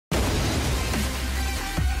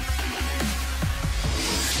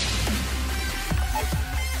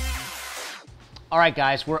Alright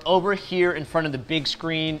guys, we're over here in front of the big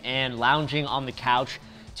screen and lounging on the couch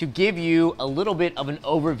to give you a little bit of an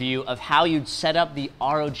overview of how you'd set up the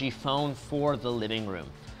ROG Phone for the living room.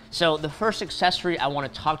 So the first accessory I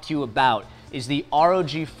want to talk to you about is the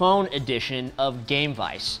ROG Phone edition of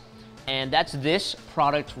Gamevice. And that's this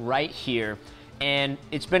product right here. And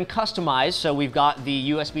it's been customized, so we've got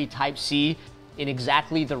the USB Type-C in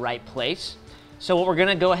exactly the right place. So what we're going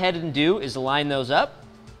to go ahead and do is line those up,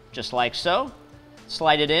 just like so.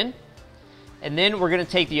 Slide it in, and then we're going to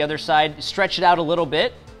take the other side, stretch it out a little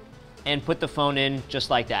bit, and put the phone in just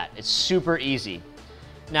like that. It's super easy.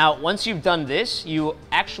 Now, once you've done this, you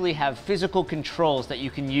actually have physical controls that you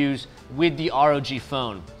can use with the ROG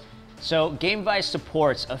Phone. So Gamevice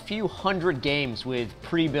supports a few hundred games with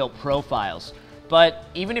pre-built profiles, but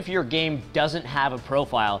even if your game doesn't have a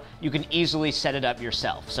profile, you can easily set it up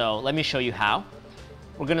yourself. So let me show you how.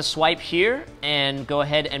 We're going to swipe here and go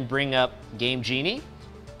ahead and bring up Game Genie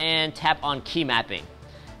and tap on key mapping.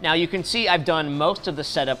 Now you can see I've done most of the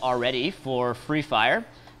setup already for Free Fire,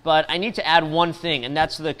 but I need to add one thing, and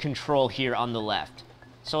that's the control here on the left.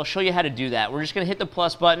 So I'll show you how to do that. We're just going to hit the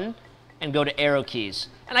plus button and go to arrow keys.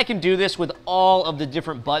 And I can do this with all of the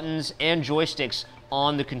different buttons and joysticks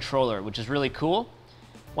on the controller, which is really cool.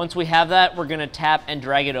 Once we have that, we're going to tap and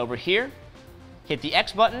drag it over here, hit the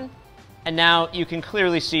X button, and now you can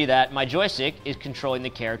clearly see that my joystick is controlling the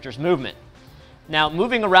character's movement. Now,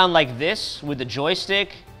 moving around like this with the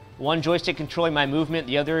joystick, one joystick controlling my movement,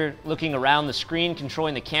 the other looking around the screen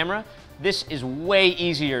controlling the camera, this is way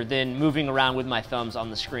easier than moving around with my thumbs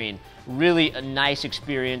on the screen. Really a nice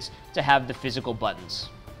experience to have the physical buttons.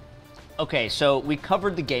 Okay, so we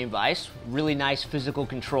covered the Gamevice, really nice physical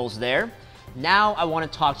controls there. Now I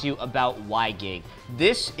want to talk to you about WiGig.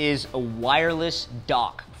 This is a wireless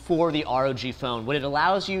dock for the ROG Phone. What it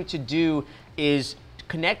allows you to do is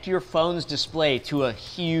connect your phone's display to a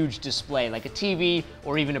huge display, like a TV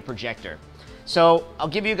or even a projector. So I'll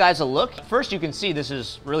give you guys a look. First, you can see this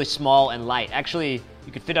is really small and light. Actually,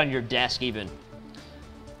 you could fit on your desk even.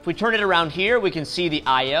 If we turn it around here, we can see the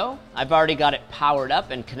I/O. I've already got it powered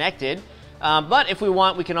up and connected. But if we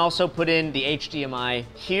want, we can also put in the HDMI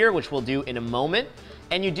here, which we'll do in a moment.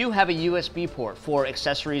 And you do have a USB port for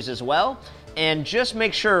accessories as well. And just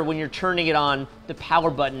make sure when you're turning it on, the power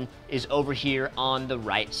button is over here on the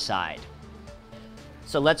right side.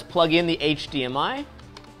 So let's plug in the HDMI.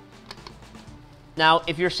 Now,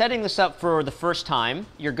 if you're setting this up for the first time,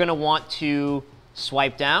 you're going to want to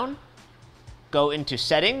swipe down, go into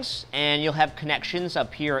settings, and you'll have connections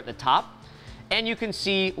up here at the top. And you can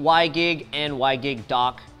see WiGig and WiGig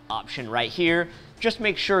Dock option right here. Just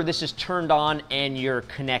make sure this is turned on and you're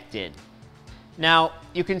connected. Now,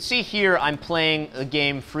 you can see here I'm playing the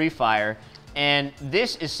game Free Fire, and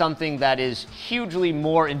this is something that is hugely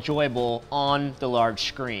more enjoyable on the large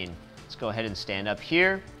screen. Let's go ahead and stand up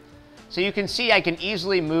here. So you can see I can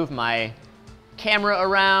easily move my camera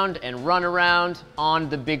around and run around on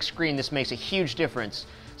the big screen. This makes a huge difference.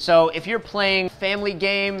 So if you're playing a family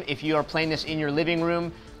game, if you are playing this in your living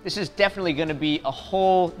room, this is definitely going to be a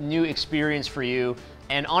whole new experience for you,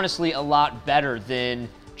 and honestly a lot better than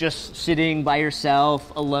just sitting by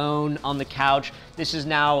yourself alone on the couch. This is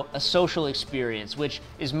now a social experience, which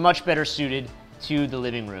is much better suited to the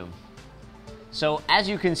living room. So as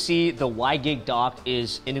you can see, the WiGig Dock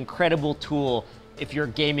is an incredible tool if you're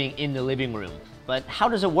gaming in the living room. But how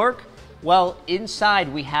does it work? Well,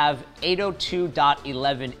 inside we have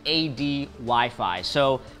 802.11ad Wi-Fi.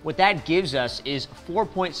 So what that gives us is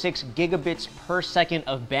 4.6 gigabits per second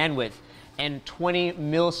of bandwidth and 20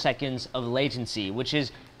 milliseconds of latency, which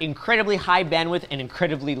is incredibly high bandwidth and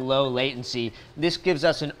incredibly low latency. This gives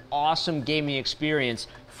us an awesome gaming experience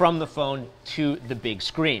from the phone to the big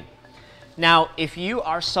screen. Now, if you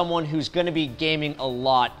are someone who's going to be gaming a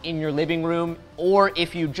lot in your living room, or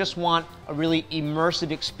if you just want a really immersive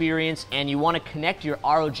experience and you want to connect your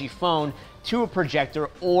ROG Phone to a projector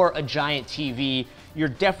or a giant TV, you're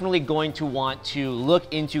definitely going to want to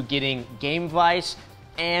look into getting Gamevice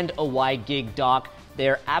and a WiGig Dock.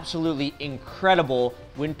 They're absolutely incredible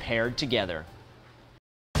when paired together.